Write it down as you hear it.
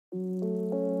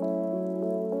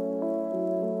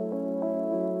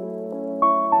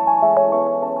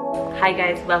Hi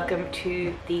guys, welcome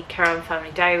to the Kirrane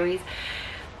Family Diaries.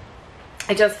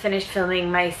 I just finished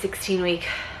filming my 16-week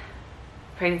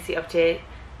pregnancy update.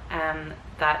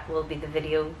 That will be the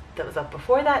video that was up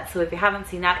before that, so if you haven't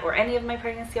seen that or any of my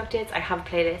pregnancy updates, I have a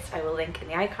playlist I will link in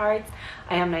the iCards.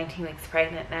 I am 19 weeks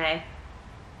pregnant now.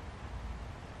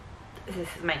 This is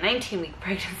my 19-week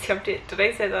pregnancy update. Did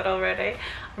I say that already?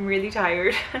 I'm really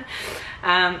tired.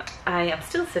 I am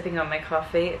still sipping on my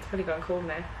coffee. It's probably gone cold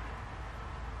now,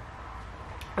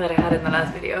 that I had in the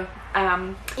last video.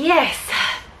 Yes,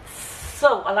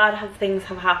 so a lot of things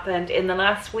have happened in the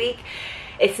last week.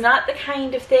 It's not the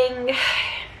kind of thing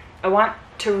I want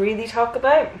to really talk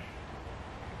about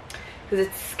because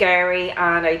it's scary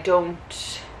and I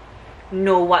don't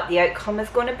know what the outcome is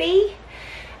going to be.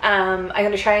 I'm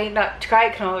going to try not to cry. I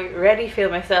can already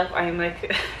feel myself. I'm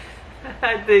like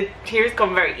the tears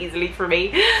come very easily for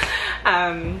me.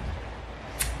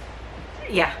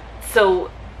 Yeah,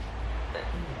 so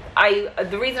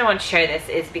the reason I want to share this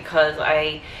is because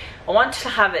I want to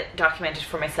have it documented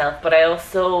for myself, but I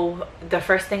also, the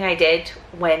first thing I did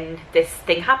when this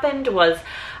thing happened was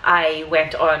I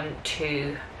went on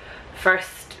to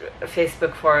first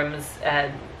Facebook forums,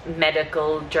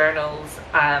 medical journals.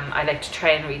 I like to try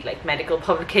and read like medical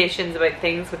publications about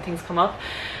things when things come up,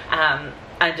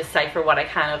 and decipher what I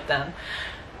can of them.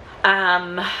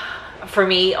 For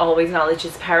me, always knowledge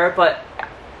is power, but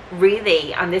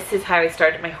really, and this is how I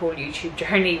started my whole YouTube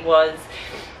journey, was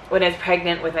when I was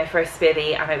pregnant with my first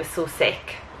baby and I was so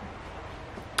sick.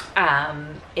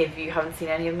 If you haven't seen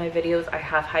any of my videos, I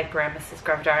have hyperemesis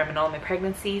gravidarum in all my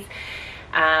pregnancies.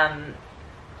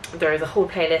 There's a whole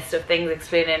playlist of things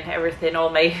explaining everything, all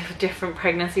my different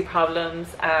pregnancy problems.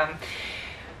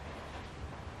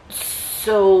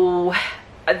 So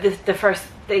the first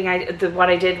thing what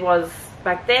I did was,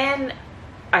 back then,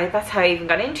 that's how I even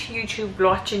got into YouTube,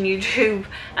 watching YouTube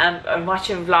and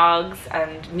watching vlogs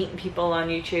and meeting people on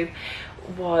YouTube.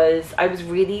 Was I was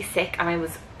really sick and I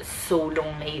was so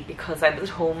lonely because I was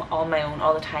at home on my own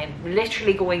all the time,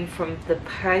 literally going from the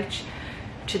couch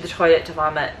to the toilet to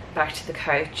vomit, back to the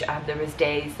couch, and there was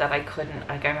days that I couldn't,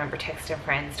 like I remember texting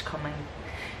friends to come and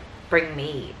bring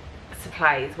me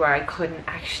supplies where I couldn't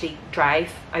actually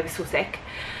drive. I was so sick.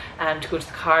 To go to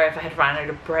the car if I had ran out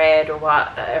of bread or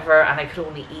whatever, and I could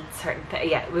only eat certain things.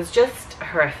 Yeah, it was just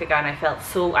horrific and I felt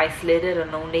so isolated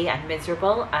and lonely and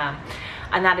miserable,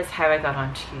 and that is how I got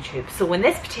onto YouTube. So when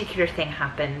this particular thing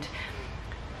happened,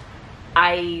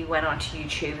 I went onto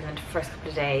YouTube in the first couple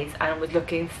of days and was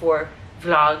looking for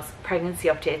vlogs, pregnancy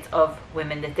updates of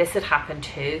women that this had happened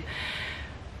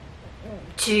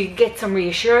to get some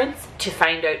reassurance, to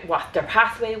find out what their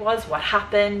pathway was, what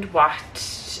happened,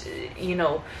 what, you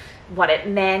know, what it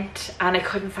meant, and I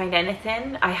couldn't find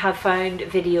anything. I have found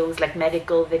videos, like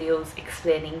medical videos,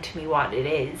 explaining to me what it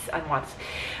is and what's,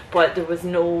 but there was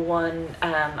no one.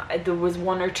 There was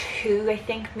one or two, I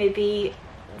think, maybe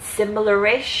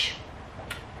similar-ish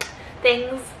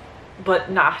things,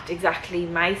 but not exactly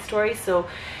my story. So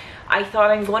I thought,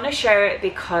 I'm going to share it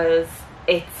because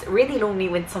it's really lonely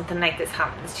when something like this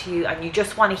happens to you and you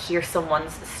just want to hear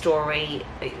someone's story,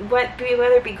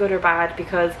 whether it be good or bad,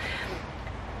 because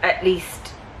at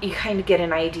least you kind of get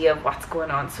an idea of what's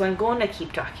going on. So I'm going to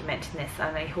keep documenting this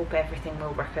and I hope everything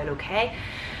will work out okay.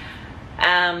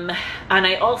 And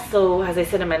I also, as I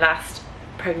said in my last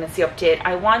pregnancy update,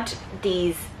 I want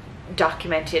these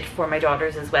documented for my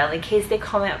daughters as well, in case they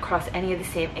come across any of the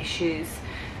same issues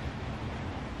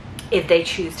if they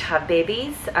choose to have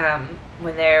babies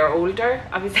when they're older.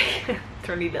 Obviously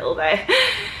they're only little now,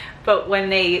 but when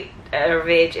they are of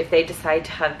age, if they decide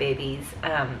to have babies,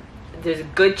 there's a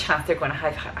good chance they're going to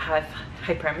have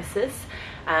hyperemesis,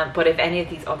 but if any of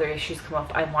these other issues come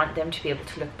up, I want them to be able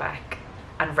to look back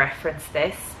and reference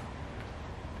this.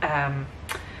 I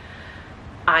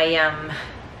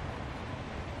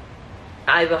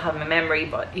will have my memory,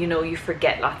 but you know, you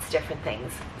forget lots of different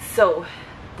things. So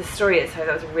the story is how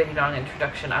that was a really long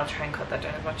introduction. I'll try and cut that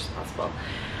down as much as possible.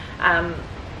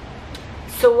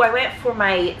 So I went for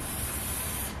my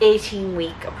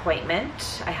 18-week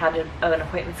appointment. I had an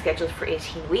appointment scheduled for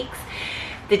 18 weeks.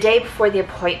 The day before the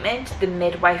appointment, the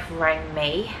midwife rang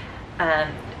me.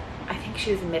 I think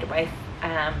she was a midwife,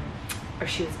 or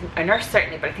she was a nurse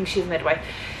certainly, but I think she was a midwife.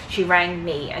 She rang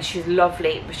me and she was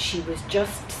lovely, but she was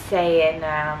just saying,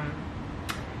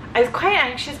 I was quite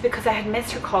anxious because I had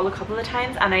missed her call a couple of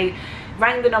times, and I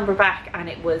rang the number back and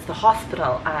it was the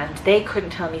hospital and they couldn't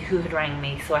tell me who had rang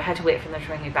me, so I had to wait for them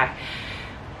to ring me back.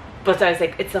 But I was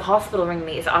like, it's the hospital ringing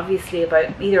me, it's obviously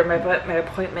about either about my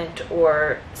appointment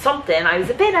or something. I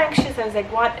was a bit anxious. I was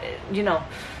like, what, you know,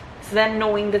 So then,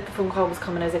 knowing that the phone call was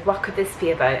coming, I was like, what could this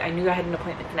be about? I knew I had an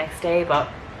appointment the next day, but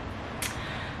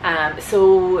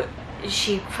so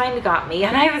she finally got me,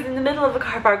 and I was in the middle of a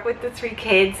car park with the 3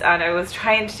 kids, and I was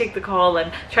trying to take the call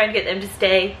and trying to get them to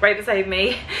stay right beside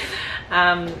me.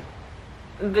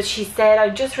 But she said,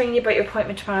 I'm just ringing you about your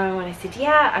appointment tomorrow. And I said,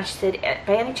 yeah. And she said,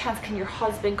 by any chance can your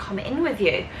husband come in with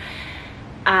you?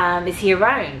 Is he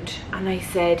around? And I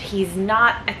said, he's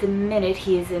not at the minute,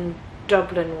 he is in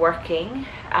Dublin working.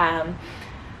 And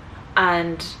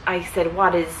I said,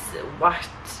 what is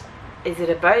it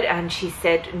about? And she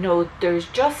said, no, there's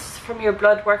just from your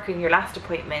blood work in your last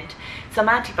appointment, some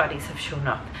antibodies have shown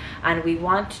up, and we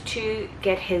want to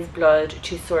get his blood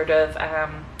to sort of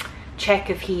check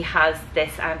if he has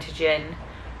this antigen,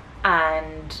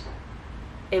 and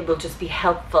it will just be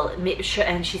helpful.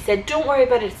 And she said, don't worry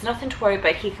about it, it's nothing to worry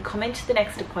about, he can come into the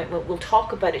next appointment, we'll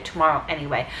talk about it tomorrow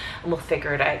anyway and we'll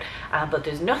figure it out, but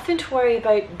there's nothing to worry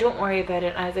about, don't worry about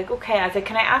it. And I was like, okay. I was like,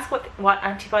 can I ask what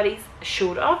antibodies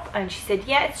showed up? And she said,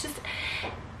 yeah, it's just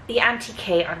the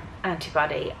anti-K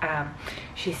antibody.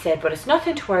 She said, but it's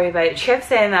nothing to worry about. She kept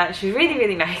saying that. She was really,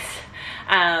 really nice.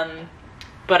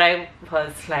 But I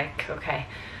was like, okay,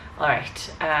 all right.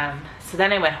 So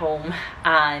then I went home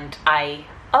and I,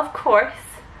 of course,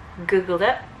 Googled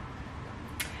it,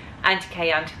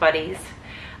 anti-K antibodies,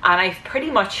 and I pretty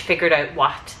much figured out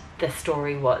what the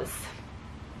story was.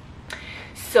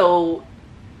 So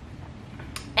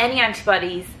any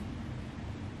antibodies,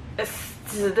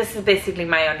 so this is basically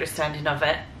my understanding of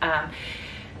it, and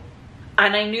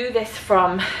I knew this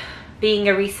from being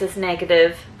a rhesus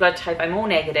negative blood type. I'm O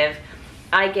negative.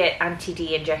 I get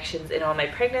anti-D injections in all my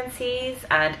pregnancies,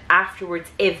 and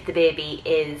afterwards, if the baby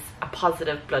is a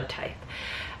positive blood type,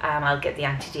 I'll get the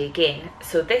anti-D again.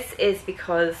 So this is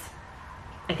because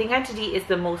I think anti-D is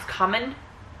the most common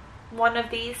one of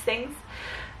these things,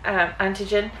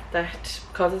 antigen that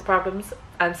causes problems,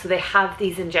 and so they have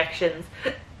these injections.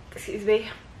 Excuse me.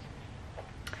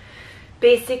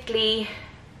 Basically,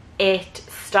 it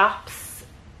stops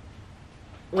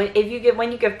when you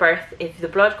give birth, if the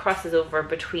blood crosses over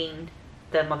between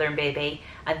the mother and baby,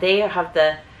 and they have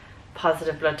the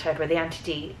positive blood type or the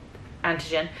anti-D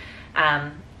antigen,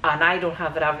 and I don't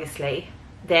have it obviously,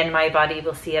 then my body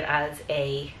will see it as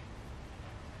a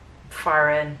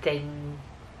foreign thing.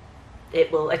 It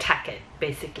will attack it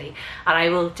basically, and I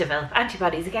will develop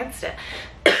antibodies against it,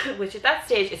 which at that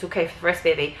stage is okay for the first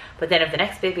baby, but then if the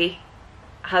next baby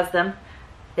has them,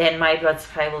 then my blood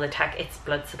supply will attack its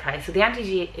blood supply. So the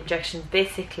anti-D injections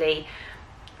basically,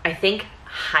 I think,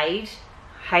 hide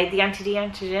the anti-D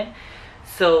antigen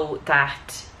so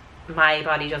that my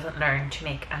body doesn't learn to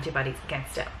make antibodies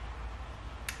against it.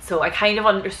 So I kind of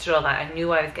understood all that. I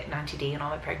knew I was getting anti-D in all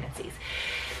my pregnancies.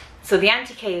 So the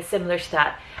anti-K is similar to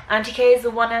that. Anti-K is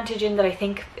the one antigen that I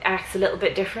think acts a little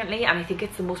bit differently, and I think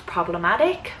it's the most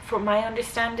problematic from my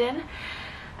understanding.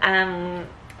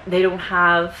 They don't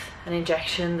have an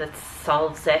injection that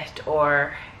solves it,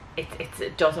 or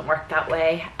it doesn't work that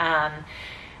way.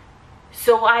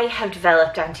 So I have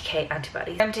developed anti-K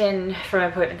antibodies. I went in for my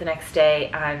appointment the next day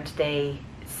and they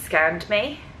scanned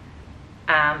me.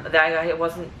 I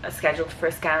wasn't scheduled for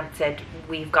a scan. It said,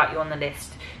 we've got you on the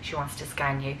list, she wants to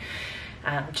scan you,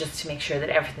 just to make sure that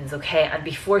everything's okay. And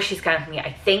before she scanned me,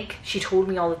 I think she told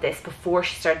me all of this before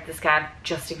she started the scan,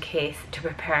 just in case, to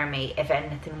prepare me if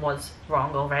anything was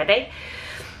wrong already.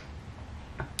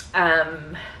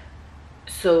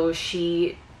 So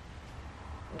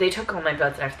they took all my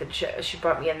bloods and everything. She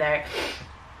brought me in there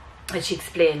and she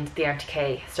explained the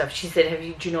anti-K stuff. She said,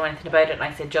 do you know anything about it? And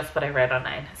I said, just what I read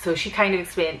online. So she kind of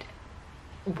explained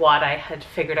what I had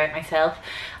figured out myself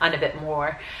and a bit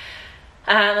more.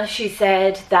 She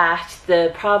said that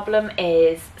the problem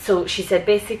is, so she said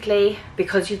basically,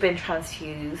 because you've been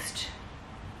transfused,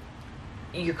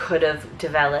 you could have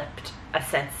developed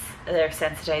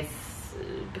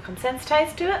become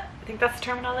sensitized to it. I think that's the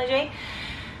terminology,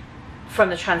 from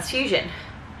the transfusion.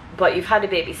 But you've had a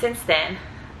baby since then,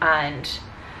 and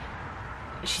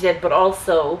she said, but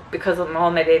also because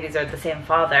all my babies are the same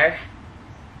father,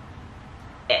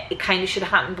 it kind of should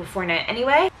have happened before now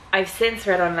anyway. I've since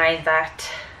read online that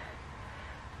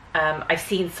I've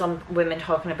seen some women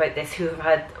talking about this who have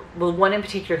had, well, one in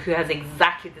particular who has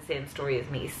exactly the same story as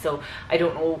me. So I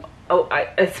don't know,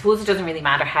 I suppose it doesn't really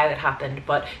matter how it happened,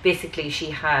 but basically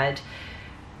she had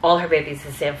all her babies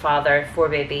the same father, 4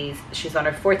 babies. She's on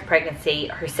her 4th pregnancy.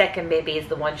 Her 2nd baby is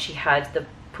the one she had the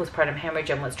postpartum hemorrhage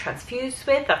and was transfused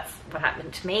with. That's what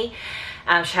happened to me.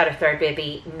 She had her 3rd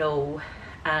baby, no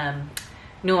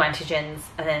antigens,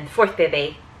 and then the 4th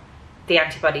baby, the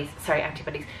antibodies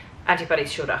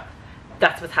showed up.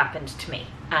 that's what's happened to me.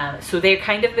 So they're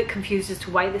kind of a bit confused as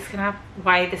to why this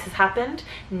has happened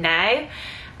now,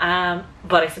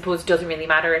 but I suppose it doesn't really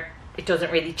matter. It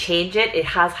doesn't really change it. It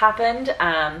has happened.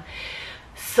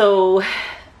 So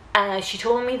she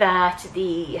told me that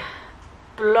the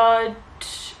blood,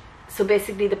 so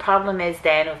basically the problem is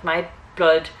then with my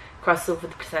blood crosses over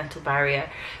the placental barrier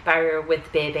with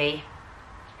the baby,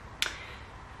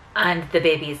 and the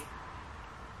baby is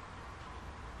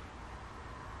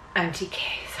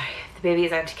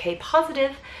anti-K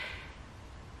positive,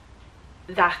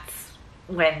 that's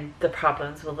when the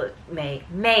problems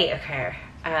may occur.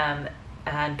 And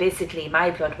basically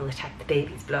my blood will attack the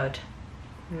baby's blood,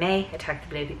 may attack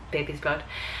the baby's blood,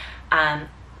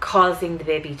 causing the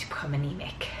baby to become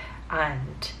anemic,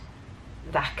 and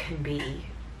that can be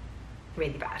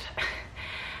really bad.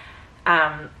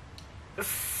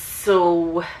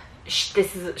 So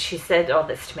she said all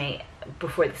this to me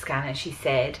before the scan, and she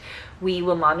said we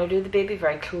will monitor the baby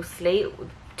very closely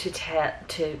to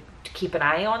keep an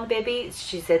eye on the baby.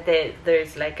 She said that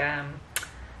there's like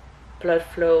blood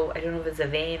flow, I don't know if it's a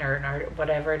vein or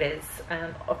whatever it is,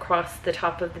 across the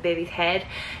top of the baby's head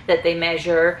that they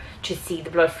measure to see the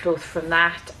blood flow from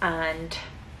that, and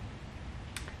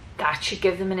that should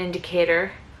give them an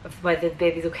indicator of whether the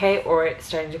baby's okay or it's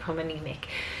starting to become anemic.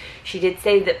 She did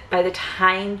say that by the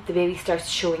time the baby starts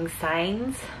showing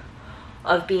signs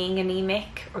of being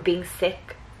anemic or being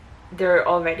sick, they're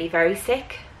already very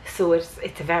sick, so it's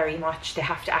very much, they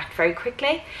have to act very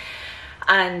quickly.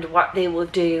 And what they will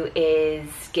do is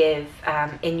give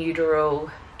in uterine,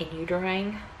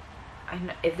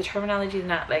 if the terminology is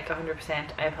not like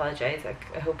 100%, I apologize. I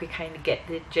hope you kind of get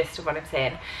the gist of what I'm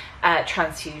saying.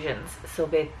 Transfusions, so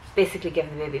basically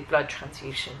giving the baby blood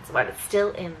transfusions while it's still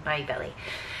in my belly.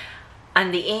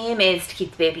 And the aim is to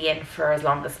keep the baby in for as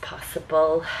long as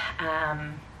possible,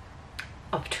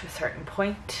 up to a certain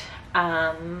point.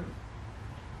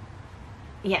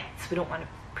 Yeah, so we don't want a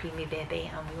preemie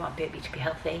baby, and we want baby to be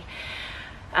healthy.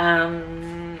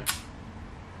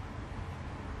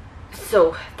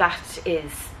 So that's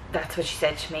what she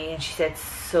said to me, and she said,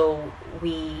 so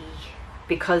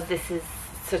because this is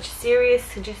such a serious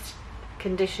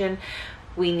condition,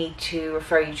 we need to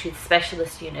refer you to the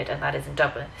specialist unit, and that is in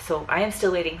Dublin. So I am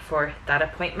still waiting for that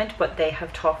appointment, but they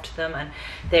have talked to them and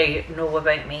they know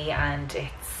about me, and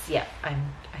it's, yeah, I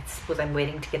suppose I'm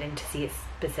waiting to get in to see a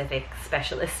specific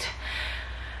specialist.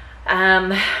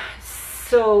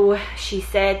 So she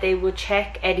said they would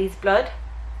check Eddie's blood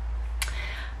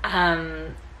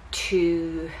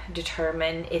to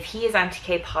determine if he is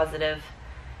anti-K positive,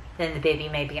 then the baby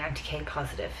may be anti-K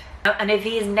positive. And if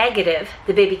he is negative,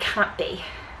 the baby can't be.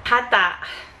 I had that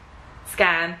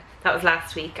scan, that was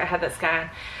last week, I had that scan,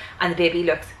 and the baby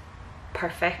looks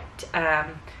perfect,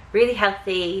 really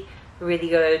healthy, really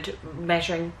good,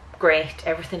 measuring great,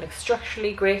 everything looks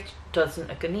structurally great, doesn't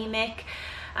look anemic,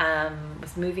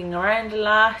 was moving around a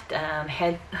lot,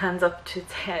 hands up to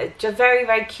its head, just very,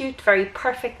 very cute, very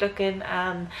perfect looking.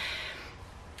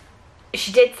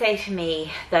 She did say to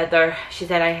me that she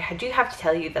said, I do have to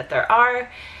tell you that there are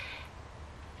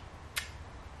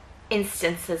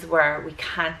instances where we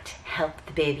can't help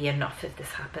the baby enough if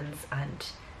this happens and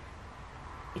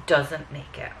it doesn't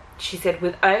make it. She said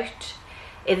if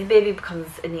the baby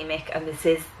becomes anemic, and this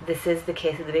is the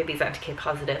case of the baby's anti-K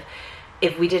positive,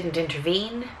 if we didn't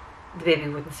intervene, the baby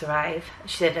wouldn't survive.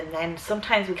 She said, and then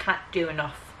sometimes we can't do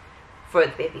enough for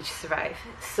the baby to survive.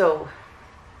 So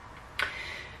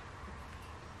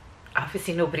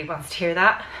obviously nobody wants to hear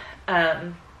that,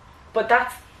 but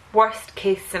that's worst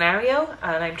case scenario,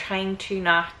 and I'm trying to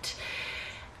not,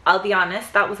 I'll be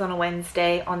honest, that was on a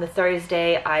Wednesday. On the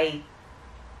Thursday I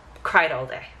cried all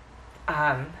day.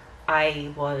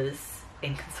 I was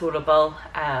inconsolable.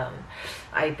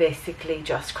 I basically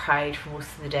just cried for most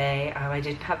of the day. I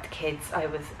didn't have the kids,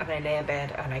 and I lay in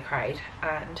bed and I cried,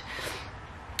 and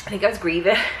I think I was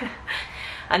grieving.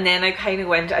 And then I kind of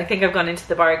went, I think I've gone into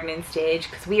the bargaining stage,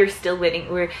 because we are still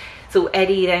waiting. So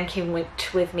Eddie then came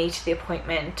with me to the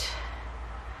appointment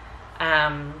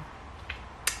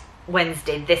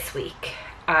Wednesday this week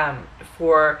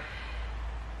for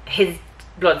his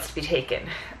bloods to be taken.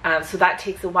 So that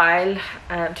takes a while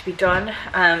to be done.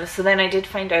 So then I did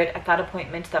find out at that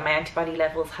appointment that my antibody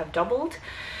levels have doubled.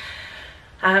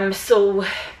 So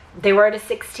they were at a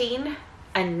 16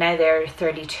 and now they're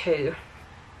 32.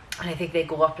 And I think they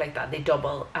go up like that, they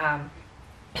double.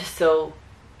 So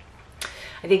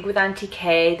I think with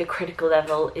anti-K the critical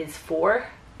level is 4.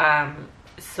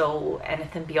 So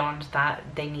anything beyond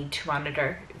that they need to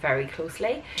monitor very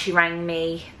closely. She rang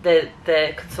me, the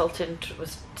consultant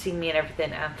was seeing me and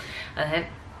everything, and then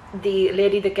the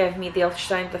lady that gave me the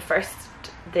ultrasound, the first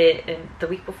the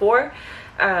week before.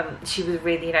 She was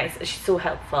really nice. She's so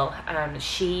helpful.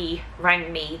 She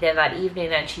rang me then that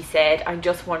evening and she said, I'm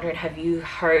just wondering, have you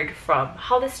heard from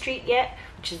Hollis Street yet,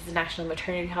 which is the National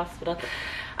Maternity Hospital?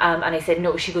 And I said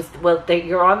no. She goes, well,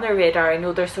 you're on their radar. I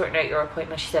know they're sorting out your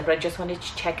appointment. She said, but I just wanted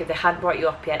to check if they hadn't brought you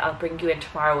up yet. I'll bring you in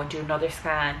tomorrow and do another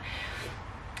scan,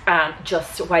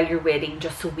 just while you're waiting,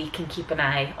 just so we can keep an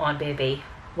eye on baby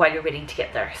while you're waiting to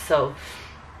get there. So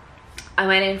I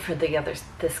went in for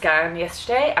the scan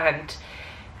yesterday, and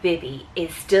baby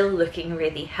is still looking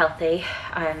really healthy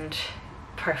and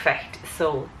perfect.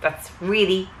 So that's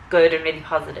really good and really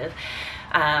positive.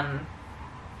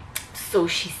 So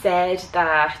she said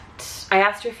that, I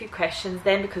asked her a few questions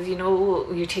then, because you know,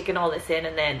 you're taking all this in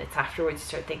and then it's afterwards you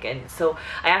start thinking. So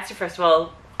I asked her, first of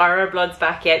all, are our bloods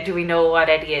back yet? Do we know what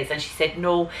Eddie is? And she said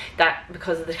no, that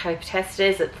because of the type of test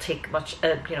it is, it'll take much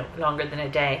you know, longer than a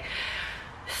day.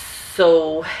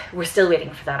 So we're still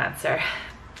waiting for that answer.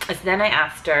 So then I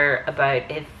asked her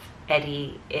about if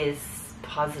Eddie is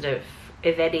positive,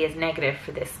 if Eddie is negative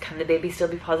for this, can the baby still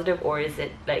be positive, or is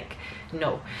it like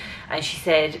no? And she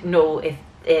said no, if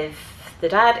the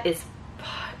dad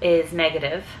is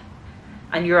negative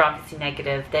and you're obviously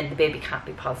negative, then the baby can't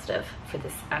be positive for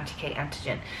this anti-K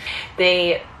antigen.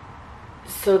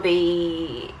 So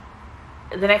the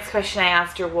next question I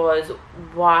asked her was,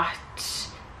 what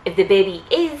if the baby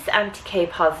is anti-K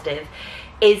positive,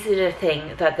 is it a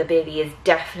thing that the baby is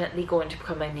definitely going to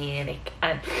become anemic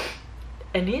and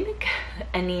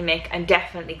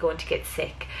definitely going to get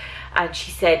sick? And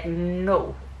she said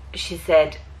no. She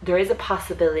said there is a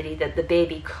possibility that the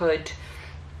baby could,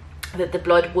 that the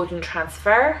blood wouldn't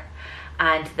transfer,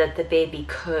 and that the baby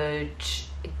could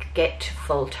get to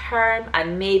full term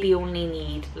and maybe only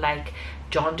need like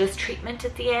jaundice treatment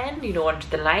at the end, you know, under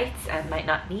the lights, and might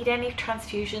not need any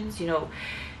transfusions, you know.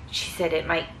 She said it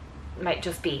might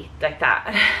just be like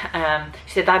that.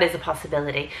 She said that is a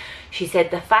possibility. She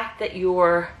said the fact that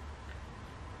your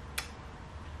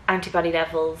antibody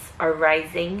levels are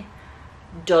rising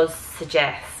does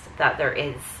suggest that there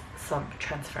is some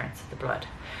transference of the blood.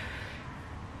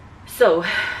 So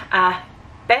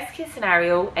best case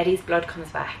scenario, Eddie's blood comes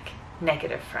back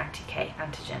negative for anti-K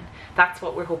antigen. That's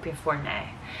what we're hoping for now.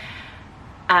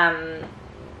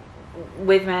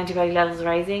 With my antibody levels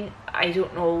rising, I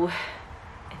don't know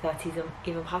if that's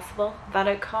even possible, that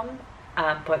outcome,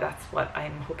 but that's what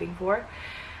I'm hoping for.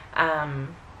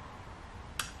 And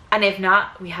if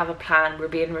not, we have a plan. We're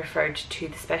being referred to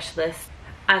the specialist,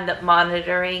 and that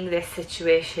monitoring this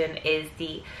situation is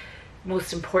the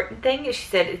most important thing. She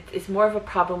said it's more of a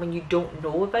problem when you don't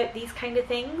know about these kind of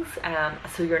things,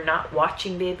 so you're not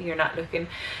watching baby, you're not looking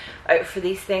out for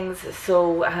these things.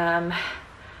 So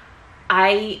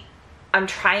I'm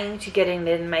trying to get it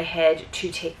in my head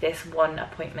to take this one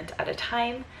appointment at a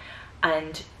time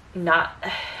and not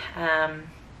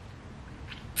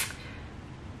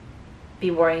be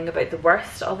worrying about the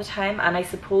worst all the time. And I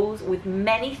suppose with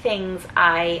many things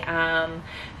I am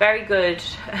very good,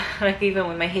 like even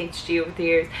with my HD over the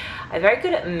years, I'm very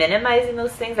good at minimizing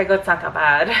those things. Like, oh, it's not that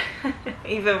bad,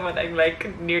 even when I'm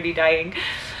like nearly dying.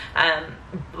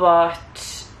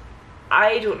 But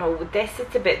I don't know, with this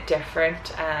it's a bit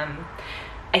different.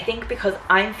 I think because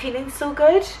I'm feeling so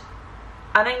good,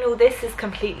 and I know this is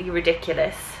completely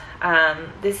ridiculous,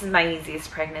 this is my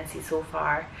easiest pregnancy so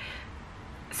far.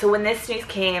 So when this news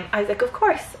came, I was like, of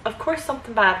course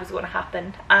something bad was going to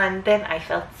happen. And then I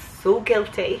felt so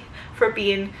guilty for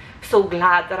being so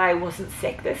glad that I wasn't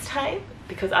sick this time,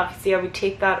 because obviously I would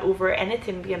take that over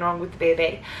anything being wrong with the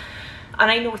baby. And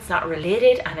I know it's not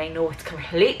related, and I know it's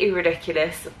completely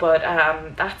ridiculous, but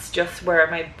that's just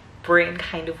where my brain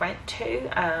kind of went to.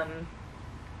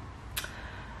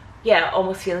 Yeah,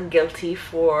 almost feeling guilty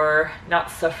for not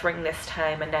suffering this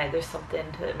time, and now there's something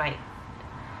that might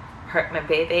hurt my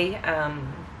baby.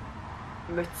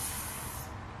 It's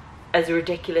as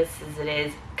ridiculous as it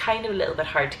is, kind of a little bit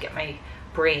hard to get my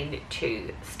brain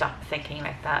to stop thinking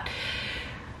like that.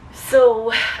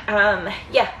 So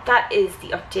yeah, that is the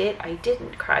update. I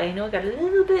didn't cry, I know I got a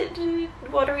little bit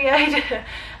watery-eyed.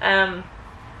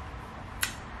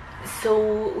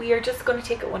 So we are just going to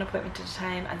take it one appointment at a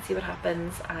time and see what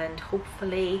happens, and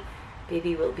hopefully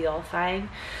baby will be all fine.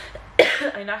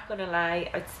 I'm not gonna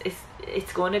lie,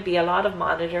 it's going to be a lot of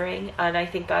monitoring, and I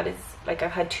think that is, like,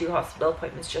 I've had 2 hospital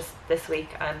appointments just this week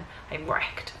and I'm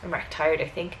wrecked tired. I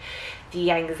think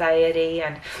the anxiety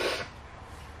and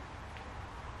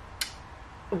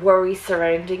worry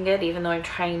surrounding it, even though I'm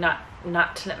trying not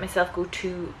to let myself go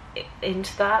too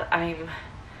into that,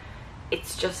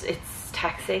 it's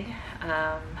taxing.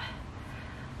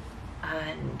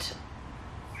 And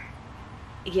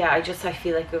yeah, I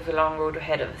feel like we have a long road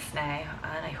ahead of us now,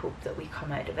 and I hope that we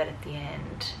come out of it at the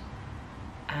end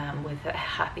with a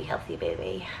happy, healthy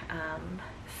baby.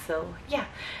 So yeah,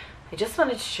 I just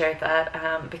wanted to share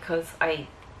that because I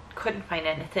couldn't find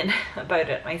anything about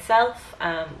it myself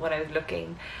when I was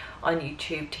looking on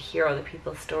YouTube to hear other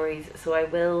people's stories. So I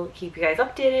will keep you guys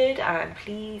updated, and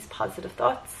please, positive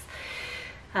thoughts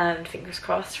and fingers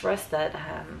crossed for us that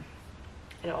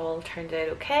it all turned out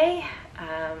okay.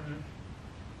 I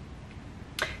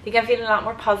think I'm feeling a lot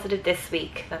more positive this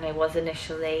week than I was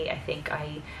initially. I think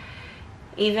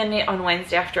even on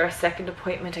Wednesday after our second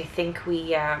appointment, I think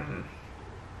we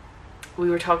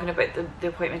were talking about the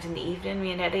appointment in the evening,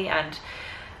 me and Eddie, and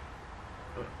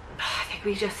I think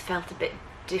we just felt a bit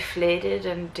deflated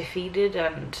and defeated,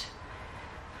 and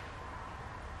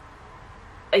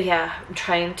yeah, I'm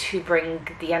trying to bring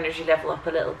the energy level up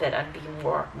a little bit and be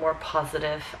more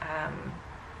positive.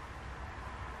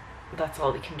 That's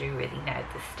all we can do really now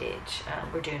at this stage.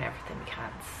 We're doing everything we can.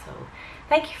 So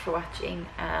thank you for watching.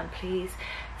 Please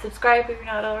subscribe if you're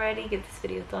not already, give this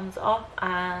video a thumbs up,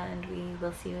 and we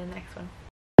will see you in the next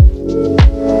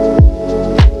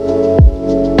one.